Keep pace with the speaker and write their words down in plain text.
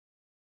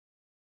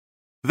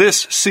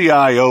This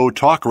CIO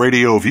Talk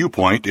Radio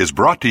Viewpoint is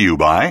brought to you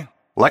by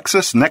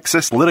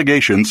LexisNexis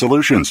Litigation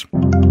Solutions.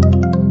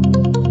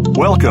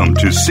 Welcome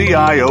to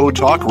CIO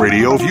Talk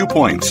Radio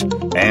Viewpoints.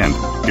 And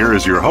here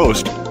is your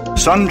host,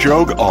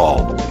 Sanjog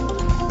Aul.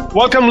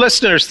 Welcome,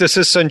 listeners. This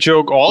is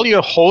Sanjog Aul,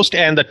 your host,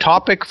 and the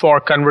topic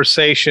for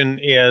conversation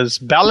is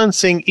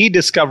balancing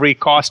EDiscovery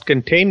cost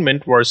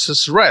containment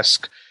versus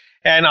risk.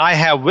 And I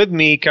have with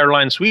me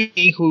Caroline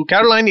Sweeney,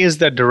 Caroline is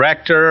the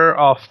Director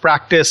of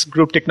Practice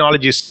Group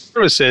Technology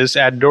Services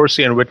at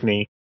Dorsey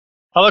Whitney.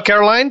 Hello,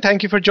 Caroline.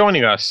 Thank you for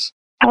joining us.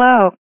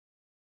 Hello.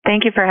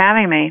 Thank you for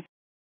having me.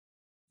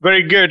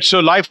 Very good. So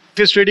life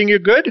is treating you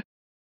good?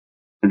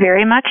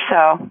 Very much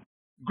so.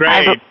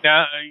 Great.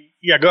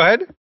 Go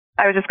ahead.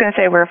 I was just going to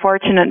say we're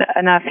fortunate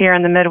enough here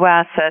in the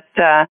Midwest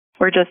that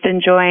we're just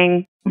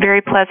enjoying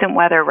very pleasant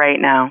weather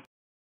right now.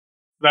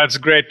 That's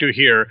great to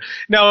hear.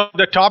 Now,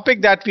 the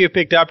topic that we have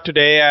picked up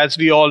today, as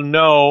we all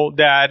know,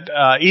 that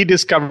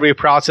e-discovery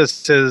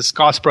process is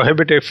cost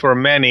prohibitive for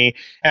many,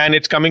 and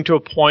it's coming to a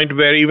point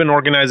where even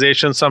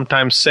organizations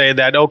sometimes say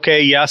that,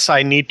 okay, yes,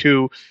 I need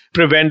to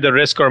prevent the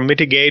risk or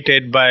mitigate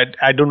it, but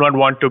I do not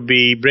want to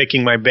be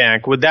breaking my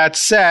bank. With that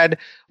said,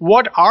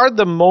 what are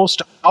the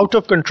most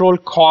out-of-control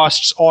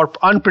costs or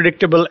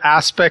unpredictable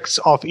aspects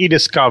of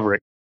e-discovery?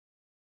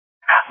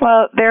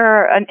 Well, there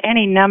are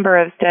any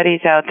number of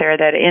studies out there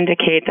that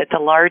indicate that the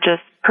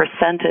largest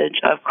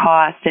percentage of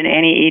cost in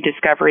any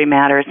e-discovery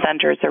matter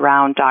centers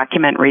around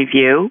document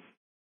review.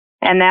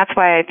 And that's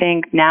why I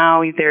think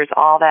now there's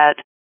all that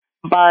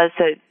buzz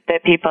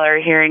that people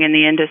are hearing in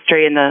the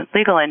industry, in the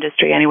legal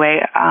industry anyway,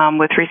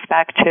 with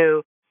respect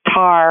to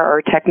TAR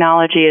or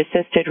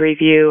technology-assisted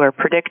review or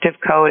predictive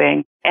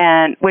coding,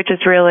 and which is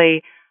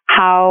really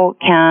how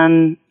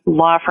can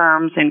law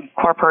firms and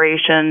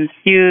corporations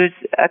use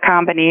a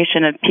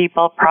combination of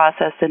people,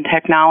 process, and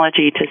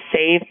technology to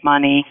save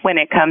money when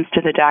it comes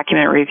to the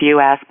document review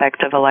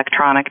aspect of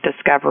electronic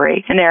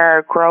discovery. And there are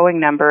a growing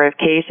number of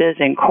cases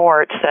in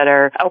courts that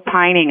are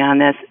opining on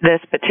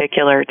this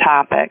particular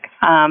topic.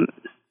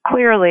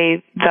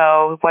 Clearly,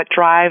 though, what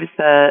drives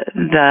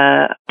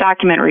the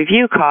document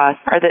review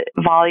costs are the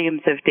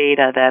volumes of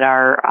data that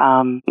are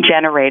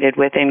generated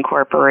within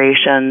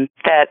corporations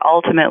that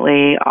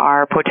ultimately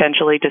are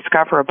potentially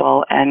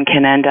discoverable and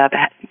can end up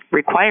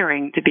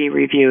requiring to be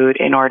reviewed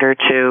in order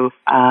to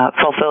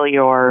fulfill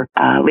your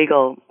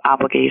legal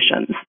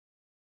obligations.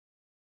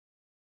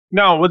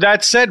 Now, with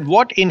that said,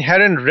 what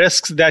inherent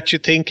risks that you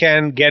think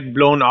can get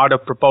blown out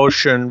of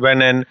proportion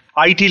when an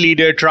IT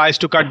leader tries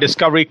to cut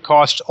discovery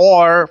costs,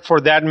 or for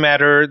that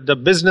matter, the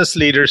business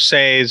leader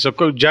says,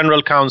 or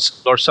general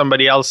counsel or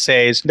somebody else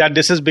says that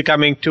this is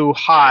becoming too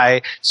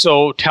high,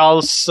 so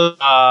tells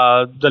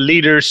the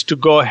leaders to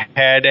go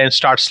ahead and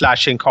start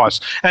slashing costs?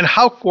 And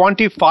how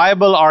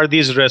quantifiable are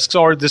these risks,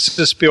 or this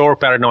is pure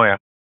paranoia?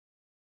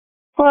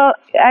 Well,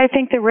 I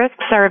think the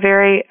risks are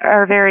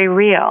very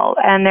real,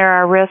 and there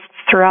are risks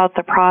throughout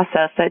the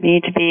process that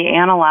need to be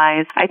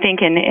analyzed, I think,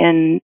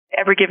 in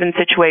every given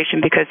situation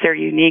because they're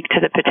unique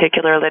to the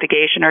particular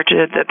litigation or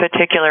to the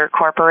particular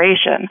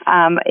corporation.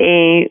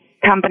 A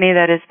company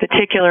that is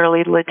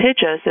particularly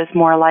litigious is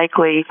more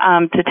likely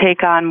to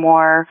take on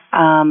more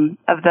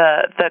of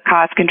the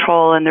cost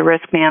control and the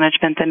risk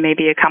management than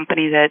maybe a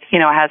company that,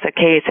 has a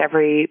case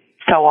every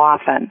so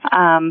often.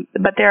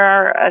 But there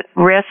are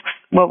risks.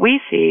 What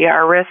we see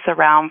are risks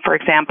around, for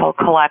example,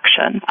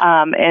 collection,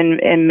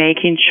 and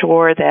making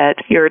sure that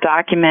you're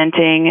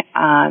documenting,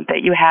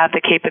 that you have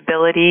the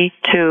capability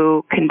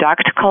to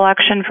conduct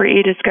collection for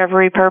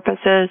e-discovery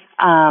purposes,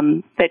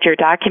 that you're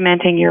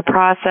documenting your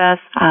process.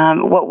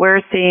 What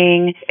we're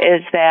seeing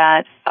is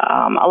that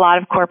a lot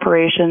of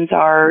corporations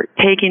are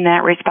taking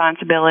that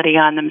responsibility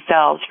on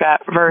themselves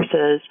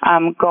versus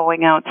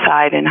going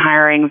outside and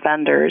hiring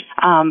vendors.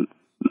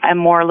 A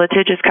more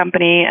litigious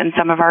company and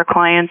some of our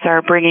clients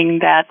are bringing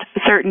that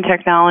certain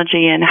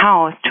technology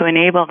in-house to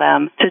enable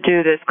them to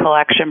do this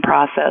collection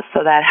process.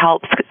 So that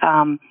helps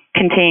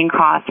contain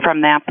costs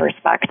from that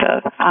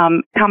perspective.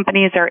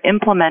 Companies are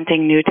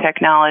implementing new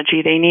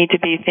technology. They need to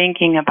be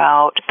thinking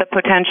about the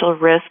potential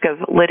risk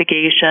of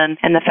litigation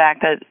and the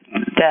fact that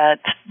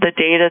the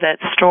data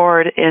that's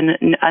stored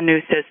in a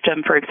new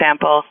system, for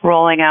example,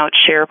 rolling out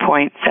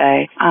SharePoint,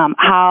 say,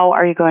 how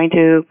are you going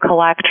to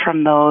collect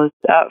from those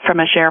from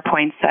a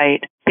SharePoint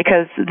site?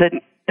 Because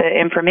the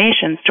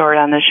information stored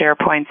on the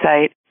SharePoint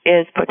site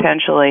is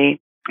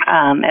potentially,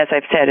 as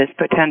I've said, is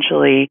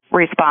potentially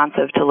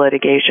responsive to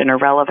litigation or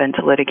relevant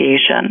to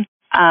litigation.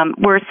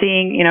 We're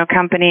seeing,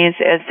 companies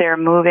as they're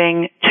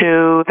moving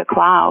to the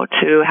cloud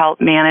to help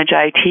manage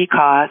IT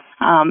costs.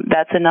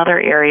 That's another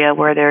area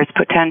where there's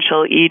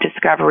potential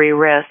e-discovery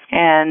risk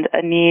and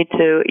a need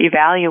to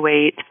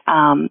evaluate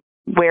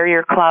where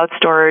your cloud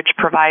storage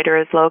provider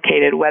is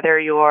located,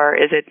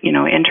 is it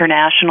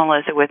international,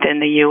 is it within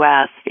the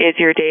U.S., is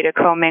your data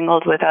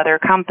commingled with other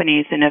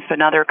companies, and if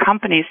another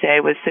company, say,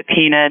 was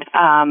subpoenaed,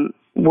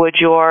 would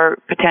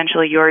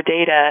potentially your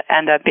data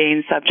end up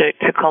being subject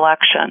to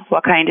collection?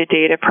 What kind of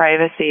data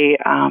privacy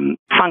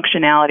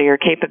functionality or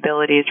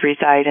capabilities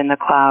reside in the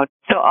cloud?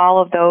 So all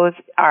of those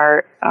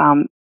are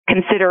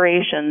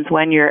considerations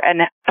when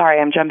and sorry,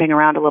 I'm jumping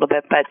around a little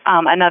bit, but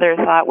another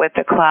thought with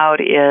the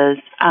cloud is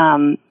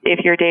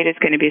if your data is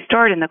going to be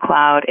stored in the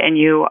cloud and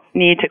you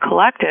need to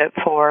collect it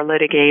for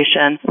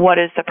litigation, what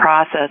is the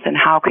process and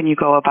how can you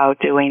go about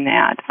doing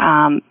that?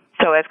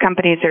 So as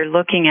companies are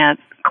looking at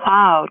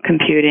cloud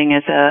computing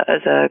as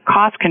a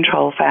cost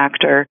control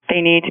factor,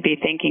 they need to be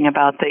thinking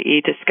about the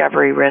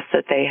EDiscovery risks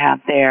that they have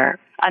there.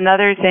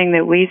 Another thing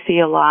that we see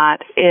a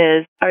lot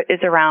is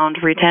around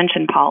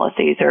retention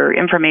policies or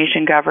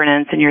information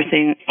governance, and you're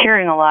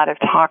hearing a lot of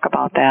talk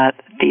about that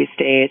these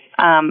days.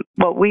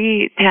 What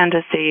we tend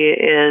to see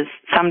is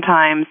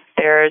sometimes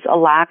there's a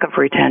lack of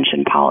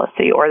retention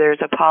policy, or there's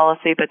a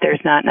policy but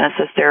there's not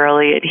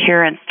necessarily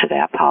adherence to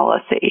that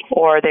policy,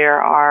 or there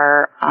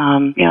are,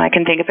 I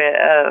can think of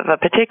a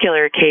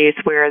particular case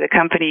where the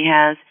company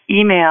has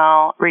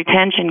email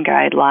retention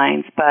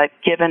guidelines, but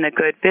given a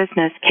good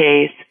business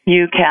case,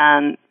 you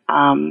can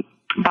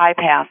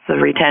bypass the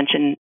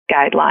retention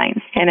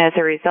guidelines. And as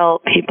a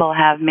result, people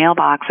have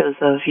mailboxes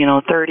of,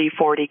 30,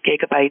 40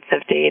 gigabytes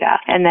of data.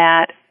 And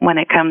that, when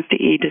it comes to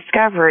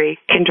EDiscovery,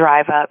 can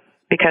drive up,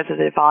 because of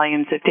the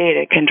volumes of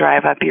data, can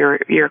drive up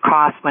your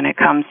costs when it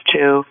comes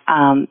to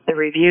the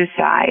review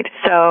side.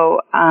 So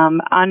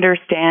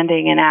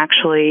understanding and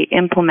actually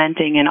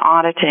implementing and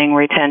auditing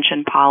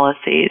retention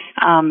policies,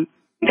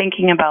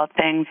 thinking about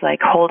things like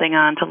holding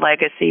on to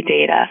legacy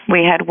data.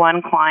 We had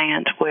one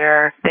client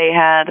where they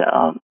had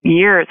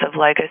years of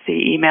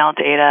legacy email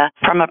data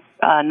from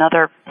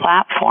another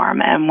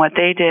platform, and what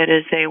they did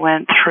is they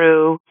went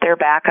through their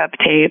backup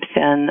tapes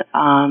and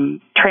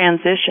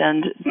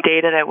transitioned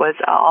data that was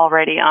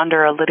already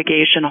under a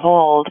litigation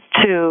hold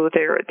to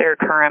their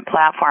current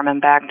platform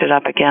and backed it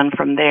up again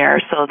from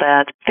there, so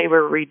that they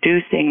were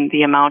reducing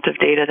the amount of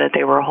data that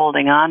they were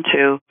holding on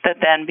to that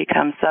then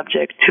becomes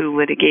subject to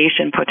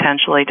litigation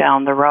potentially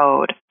down the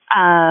road.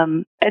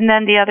 And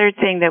then the other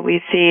thing that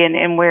we see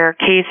and where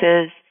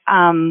cases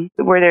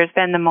where there's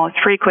been the most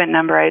frequent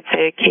number, I'd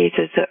say,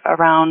 cases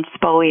around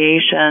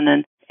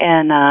spoliation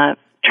and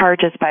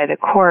charges by the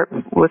court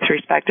with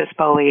respect to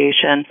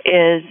spoliation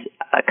is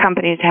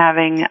companies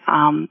having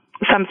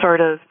some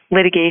sort of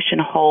litigation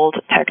hold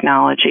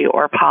technology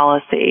or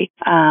policy,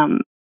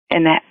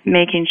 and that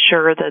making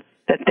sure that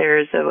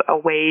there's a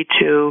way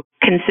to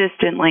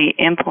consistently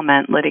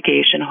implement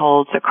litigation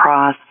holds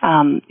across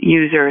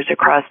users,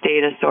 across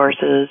data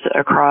sources,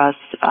 across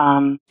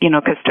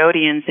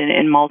custodians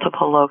in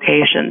multiple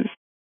locations.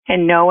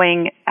 And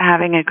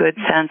having a good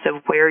sense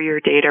of where your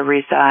data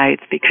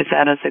resides, because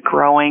that is a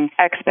growing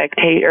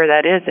expectation, or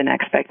that is an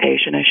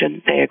expectation, I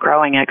shouldn't say a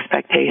growing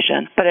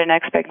expectation, but an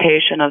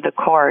expectation of the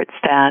courts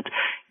that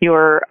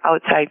your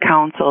outside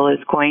counsel is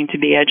going to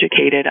be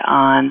educated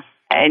on,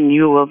 and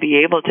you will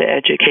be able to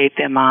educate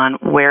them on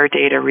where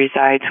data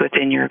resides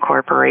within your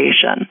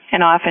corporation.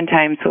 And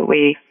oftentimes what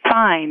we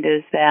find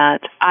is that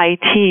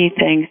IT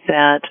thinks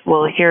that,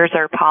 well, here's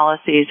our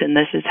policies and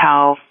this is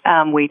how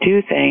we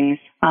do things.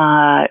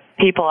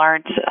 People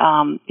aren't,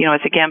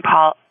 it's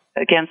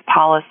against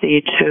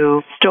policy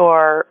to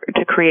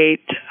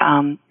create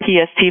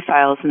PST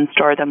files and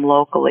store them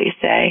locally,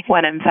 say,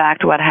 when in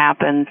fact what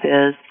happens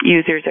is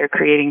users are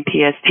creating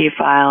PST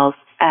files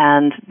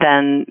and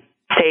then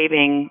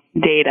saving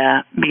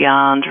data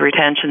beyond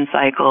retention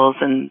cycles,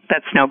 and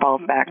that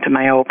snowballs back to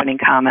my opening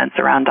comments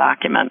around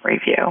document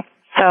review.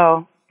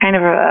 So kind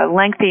of a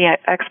lengthy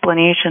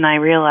explanation, I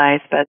realize,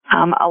 but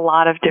a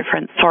lot of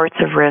different sorts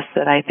of risks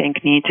that I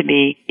think need to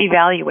be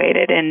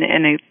evaluated. And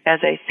as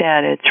I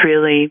said, it's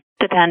really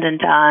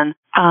dependent on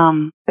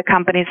the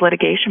company's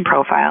litigation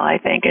profile, I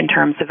think, in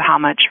terms of how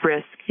much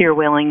risk you're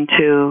willing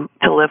to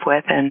live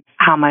with and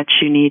how much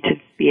you need to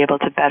be able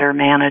to better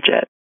manage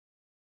it.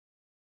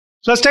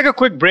 So let's take a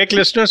quick break,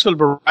 listeners. We'll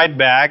be right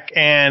back.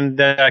 And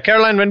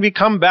Caroline, when we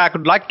come back,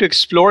 I'd like to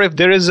explore if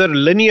there is a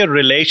linear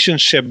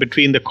relationship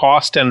between the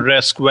cost and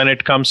risk when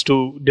it comes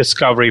to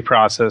discovery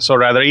process, or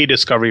rather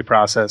EDiscovery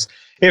process.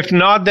 If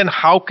not, then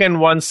how can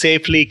one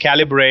safely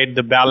calibrate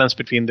the balance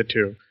between the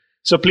two?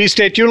 So please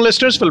stay tuned,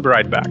 listeners. We'll be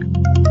right back.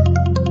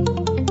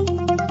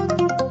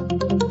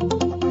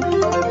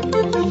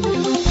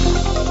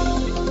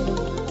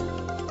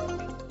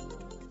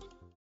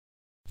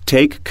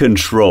 Take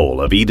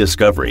control of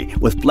EDiscovery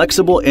with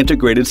flexible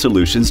integrated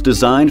solutions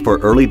designed for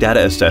early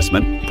data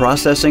assessment,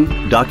 processing,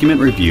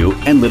 document review,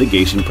 and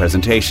litigation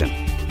presentation.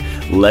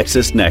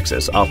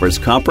 LexisNexis offers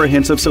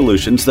comprehensive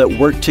solutions that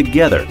work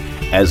together,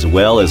 as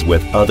well as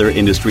with other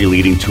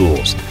industry-leading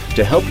tools,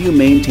 to help you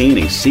maintain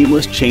a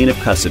seamless chain of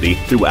custody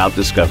throughout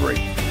discovery.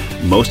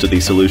 Most of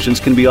these solutions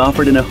can be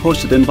offered in a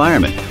hosted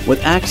environment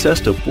with access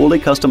to fully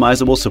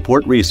customizable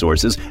support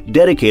resources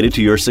dedicated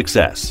to your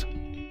success.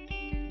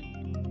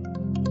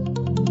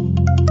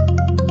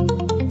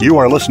 You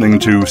are listening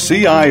to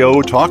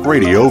CIO Talk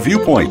Radio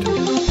Viewpoint.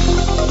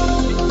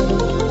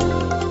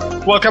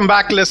 Welcome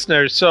back,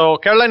 listeners. So,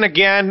 Caroline,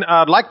 again,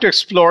 I'd like to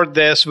explore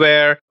this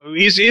where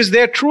is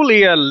there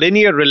truly a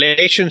linear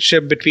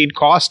relationship between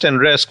cost and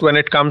risk when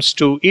it comes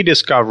to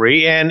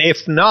e-discovery? And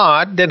if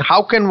not, then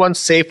how can one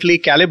safely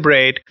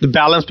calibrate the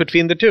balance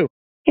between the two?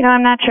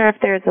 I'm not sure if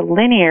there's a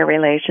linear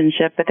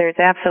relationship, but there's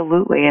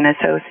absolutely an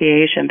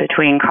association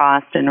between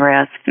cost and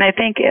risk. And I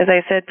think, as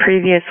I said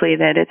previously,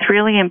 that it's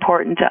really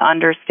important to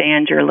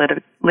understand your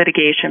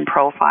litigation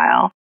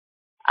profile.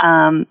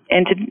 And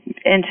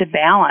to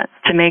balance,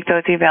 to make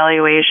those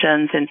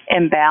evaluations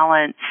and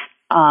balance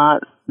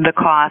the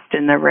cost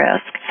and the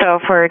risk. So,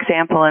 for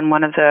example, in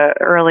one of the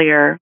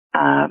earlier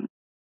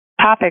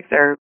topics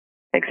or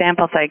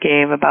examples I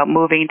gave about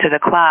moving to the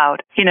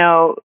cloud,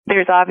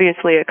 there's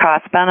obviously a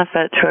cost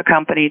benefit to a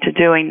company to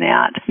doing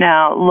that.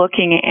 Now,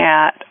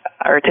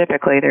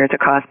 typically there's a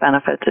cost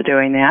benefit to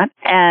doing that.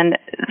 And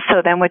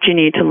so then what you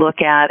need to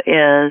look at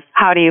is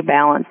how do you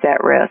balance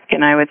that risk?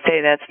 And I would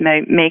say that's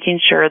making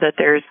sure that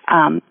there's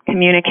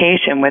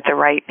communication with the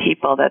right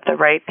people, that the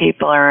right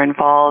people are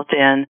involved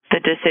in the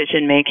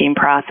decision-making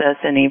process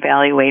and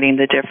evaluating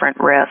the different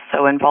risks.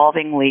 So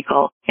involving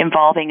legal,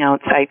 involving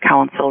outside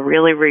counsel,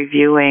 really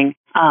reviewing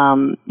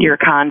your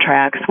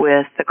contracts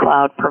with the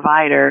cloud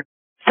provider.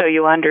 So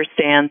you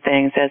understand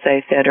things, as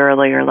I said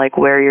earlier, like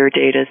where your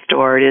data is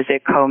stored, is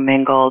it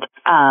commingled,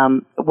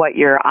 what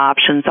your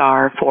options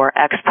are for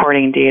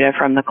exporting data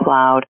from the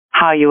cloud,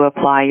 how you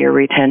apply your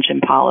retention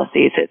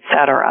policies,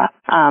 etc.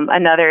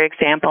 Another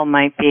example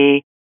might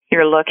be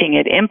you're looking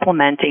at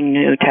implementing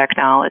new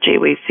technology.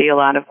 We see a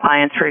lot of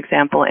clients, for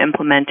example,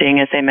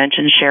 implementing, as I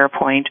mentioned,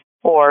 SharePoint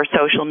or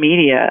social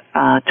media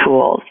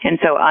tools. And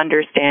so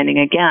understanding,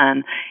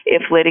 again,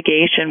 if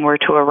litigation were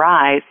to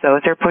arise,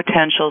 those are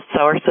potential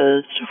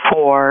sources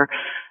for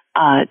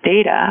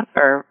data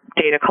or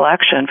data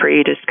collection for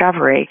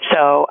e-discovery.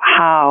 So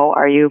how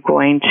are you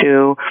going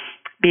to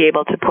be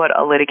able to put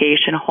a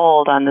litigation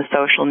hold on the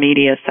social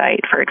media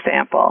site, for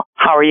example?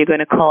 How are you going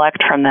to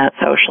collect from that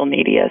social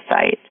media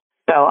site?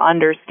 So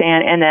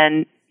understand, and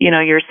then,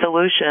 your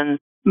solutions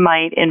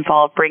might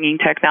involve bringing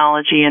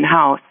technology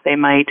in-house. They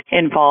might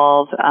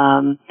involve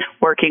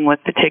working with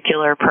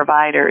particular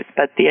providers,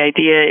 but the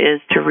idea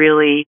is to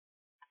really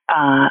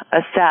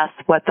assess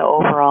what the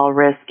overall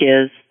risk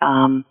is,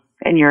 and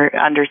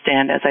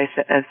understand, as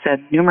I've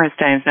said numerous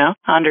times now,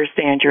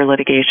 understand your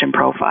litigation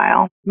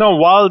profile. Now,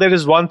 while there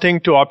is one thing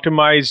to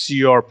optimize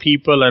your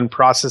people and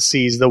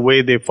processes, the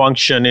way they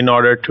function in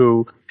order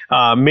to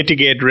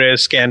mitigate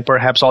risk and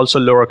perhaps also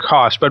lower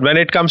cost. But when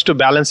it comes to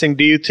balancing,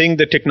 do you think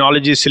the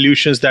technology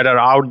solutions that are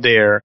out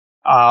there,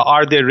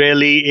 are they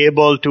really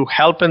able to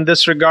help in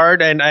this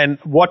regard? And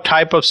what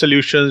type of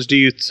solutions do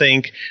you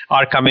think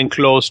are coming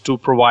close to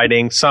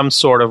providing some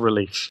sort of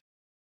relief?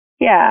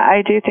 Yeah,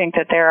 I do think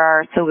that there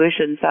are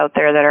solutions out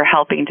there that are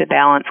helping to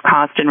balance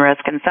cost and risk.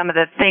 And some of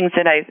the things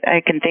that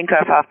I can think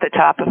of off the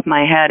top of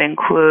my head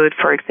include,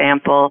 for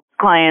example,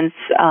 clients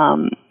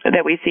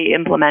that we see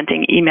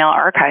implementing email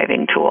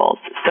archiving tools.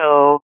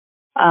 So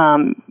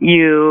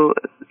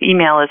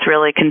email is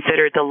really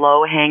considered the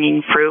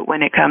low-hanging fruit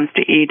when it comes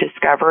to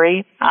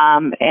e-discovery.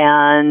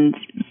 And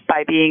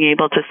by being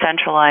able to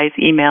centralize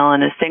email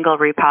in a single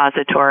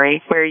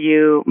repository where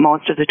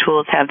most of the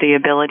tools have the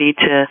ability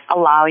to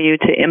allow you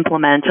to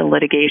implement a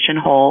litigation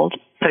hold,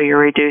 so you're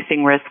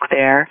reducing risk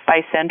there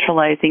by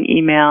centralizing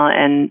email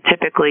and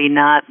typically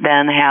not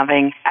then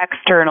having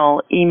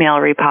external email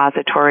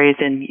repositories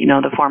in,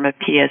 the form of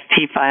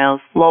PST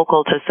files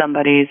local to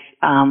somebody's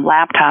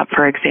laptop,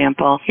 for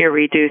example. You're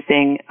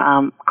reducing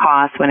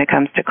costs when it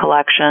comes to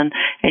collection,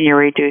 and you're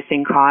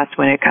reducing costs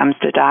when it comes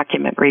to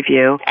document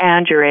review,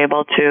 and you're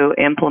able to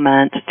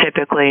implement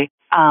typically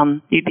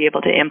you'd be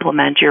able to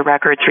implement your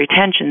records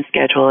retention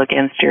schedule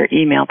against your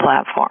email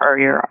platform or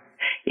your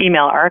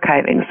email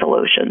archiving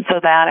solution. So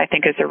that, I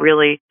think, is a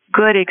really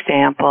good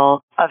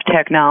example of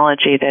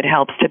technology that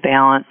helps to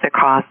balance the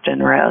cost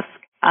and risk.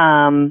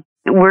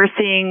 We're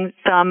seeing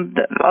some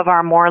of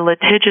our more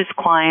litigious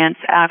clients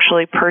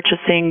actually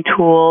purchasing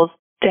tools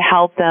to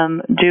help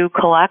them do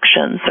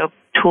collections. So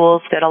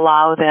tools that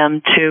allow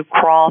them to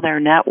crawl their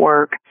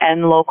network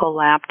and local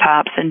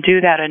laptops and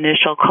do that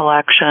initial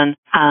collection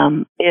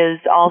is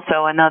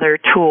also another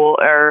tool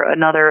or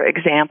another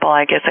example,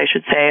 I guess I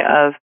should say,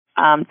 of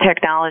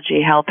technology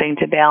helping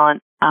to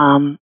balance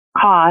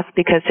costs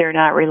because they're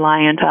not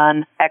reliant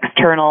on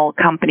external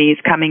companies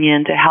coming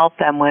in to help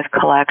them with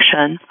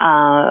collection.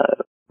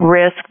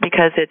 Risk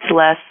because it's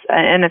less,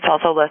 and it's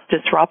also less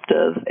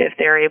disruptive if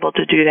they're able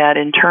to do that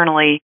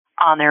internally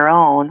on their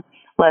own,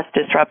 less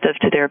disruptive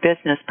to their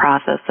business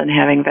process than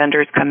having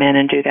vendors come in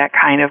and do that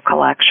kind of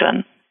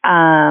collection.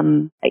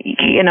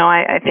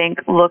 I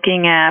think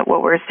looking at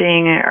what we're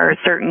seeing are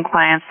certain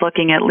clients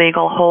looking at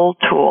legal hold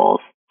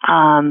tools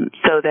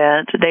so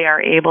that they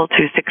are able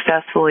to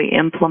successfully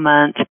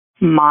implement,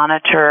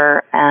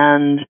 monitor,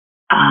 and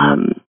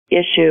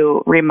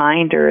issue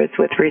reminders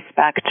with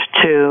respect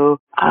to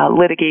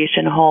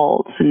litigation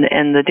holds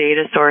and the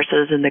data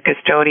sources and the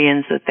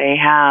custodians that they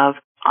have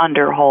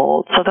under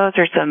hold. So those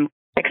are some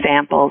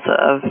examples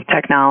of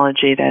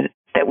technology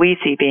that we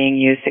see being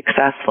used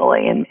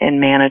successfully in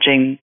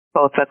managing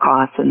both the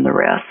costs and the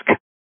risk.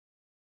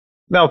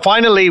 Now,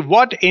 finally,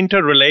 what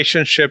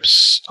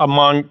interrelationships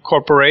among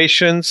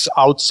corporations,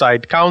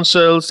 outside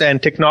counsels,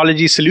 and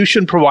technology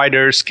solution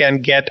providers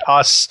can get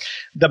us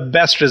the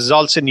best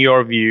results in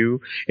your view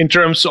in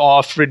terms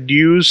of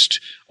reduced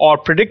or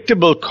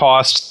predictable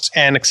costs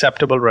and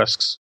acceptable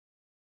risks?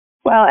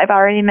 Well, I've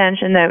already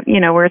mentioned that,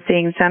 we're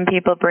seeing some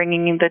people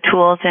bringing the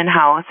tools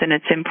in-house, and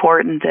it's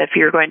important if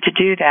you're going to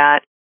do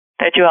that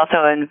you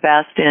also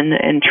invest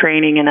in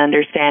training and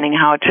understanding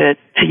how to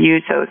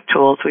use those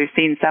tools. We've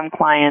seen some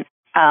clients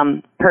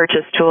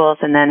purchase tools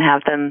and then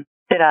have them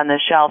sit on the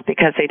shelf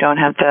because they don't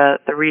have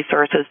the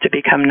resources to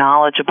become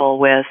knowledgeable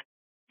with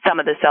some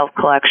of the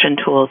self-collection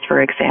tools,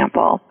 for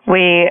example.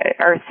 We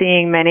are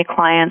seeing many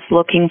clients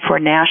looking for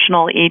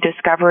national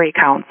EDiscovery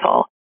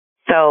counsel.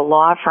 So a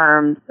law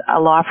firm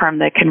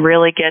that can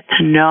really get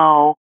to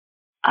know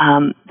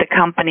the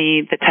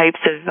company, the types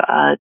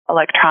of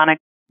electronic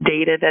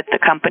data that the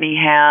company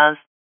has,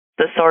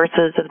 the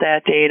sources of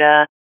that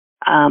data,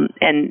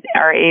 and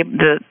are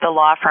able, the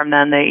law firm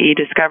then, the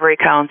EDiscovery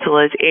counsel,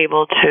 is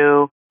able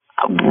to,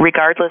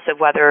 regardless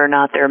of whether or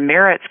not they're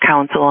merits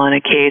counsel on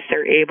a case,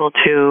 they're able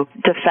to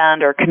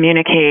defend or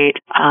communicate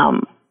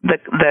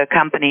the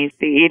companies,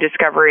 the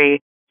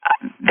EDiscovery,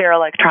 their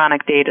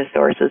electronic data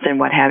sources and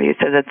what have you,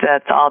 so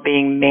that's all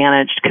being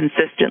managed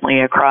consistently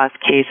across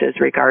cases,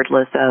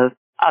 regardless of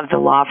the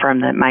law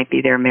firm that might be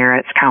their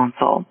merits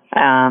counsel.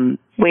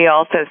 We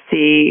also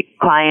see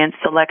clients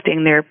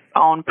selecting their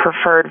own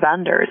preferred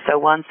vendors. So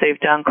once they've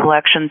done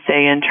collections,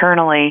 say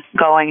internally,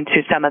 going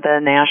to some of the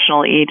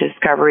national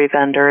EDiscovery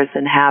vendors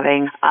and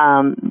having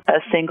a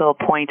single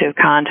point of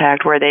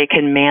contact where they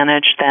can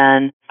manage,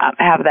 then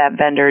have that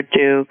vendor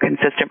do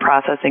consistent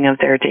processing of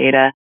their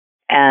data,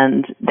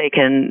 and they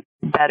can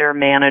better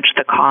manage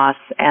the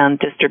costs and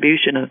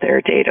distribution of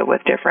their data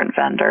with different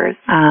vendors.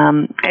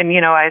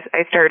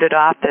 I started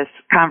off this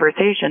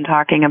conversation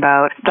talking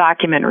about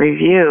document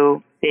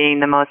review being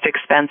the most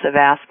expensive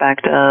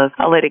aspect of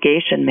a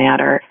litigation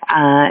matter.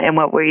 And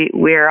what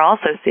we're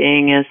also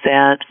seeing is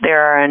that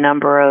there are a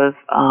number of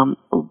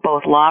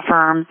both law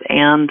firms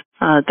and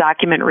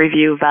document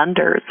review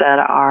vendors that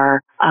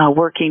are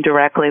working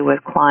directly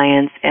with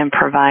clients and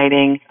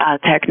providing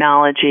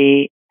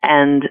technology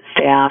and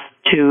staff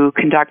to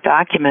conduct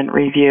document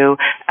review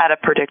at a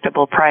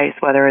predictable price,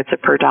 whether it's a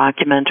per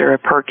document or a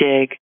per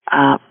gig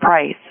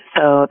price.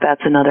 So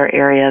that's another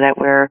area that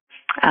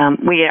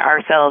we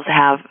ourselves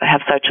have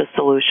such a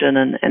solution,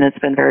 and it's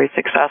been very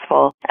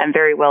successful and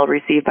very well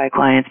received by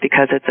clients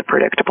because it's a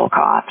predictable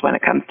cost when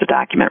it comes to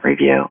document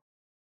review.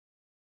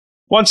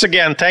 Once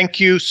again, thank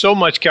you so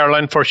much,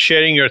 Caroline, for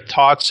sharing your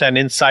thoughts and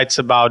insights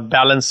about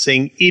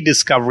balancing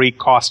EDiscovery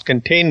cost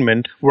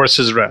containment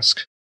versus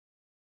risk.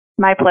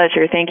 My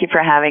pleasure. Thank you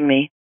for having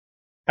me.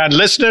 And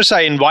listeners,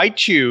 I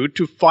invite you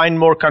to find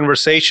more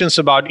conversations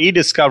about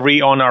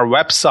EDiscovery on our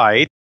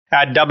website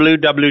at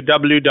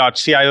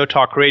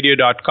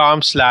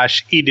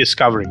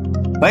www.ciotalkradio.com/EDiscovery.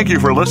 Thank you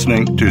for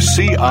listening to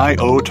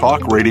CIO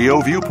Talk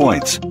Radio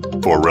Viewpoints.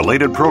 For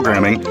related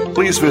programming,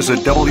 please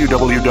visit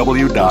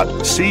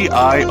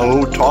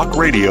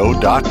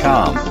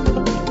www.ciotalkradio.com.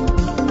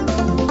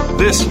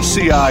 This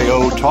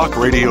CIO Talk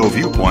Radio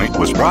Viewpoint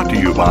was brought to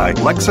you by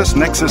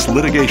LexisNexis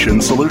Litigation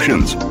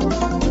Solutions.